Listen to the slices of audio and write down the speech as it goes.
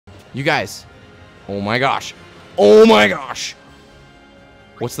You guys. Oh my gosh. Oh my gosh.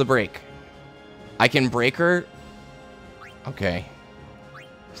 What's the break? I can break her? Okay.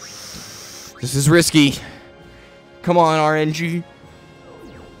 This is risky. Come on, RNG.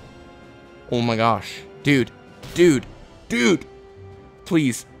 Oh my gosh. Dude. Dude. Dude.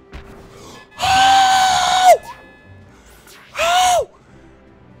 Please.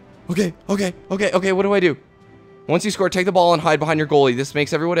 Okay, okay, okay, okay, what do I do? Once you score, take the ball and hide behind your goalie. This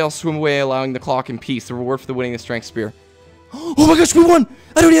makes everyone else swim away, allowing the clock in peace. The reward for the winning the strength spear. Oh my gosh, we won!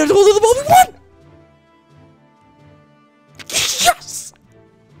 I don't even have to hold on the ball, we won! Yes!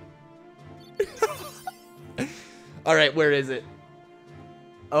 Alright, where is it?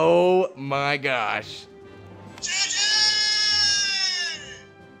 Oh my gosh.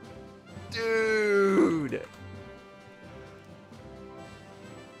 Dude.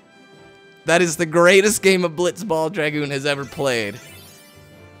 That is the greatest game of Blitzball Dragoon has ever played.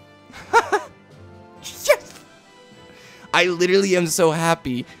 Yes! I literally am so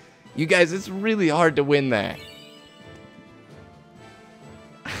happy. You guys, it's really hard to win that.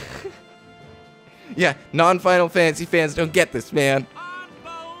 Yeah, non-Final Fantasy fans don't get this, man.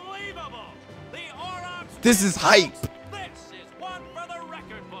 Unbelievable! The Aurochs. This is hype. This is one for the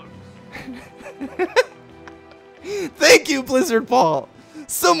record books. Thank you, Blizzard Paul.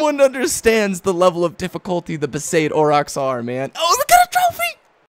 Someone understands the level of difficulty the Besaid Aurochs are, man. Oh, look at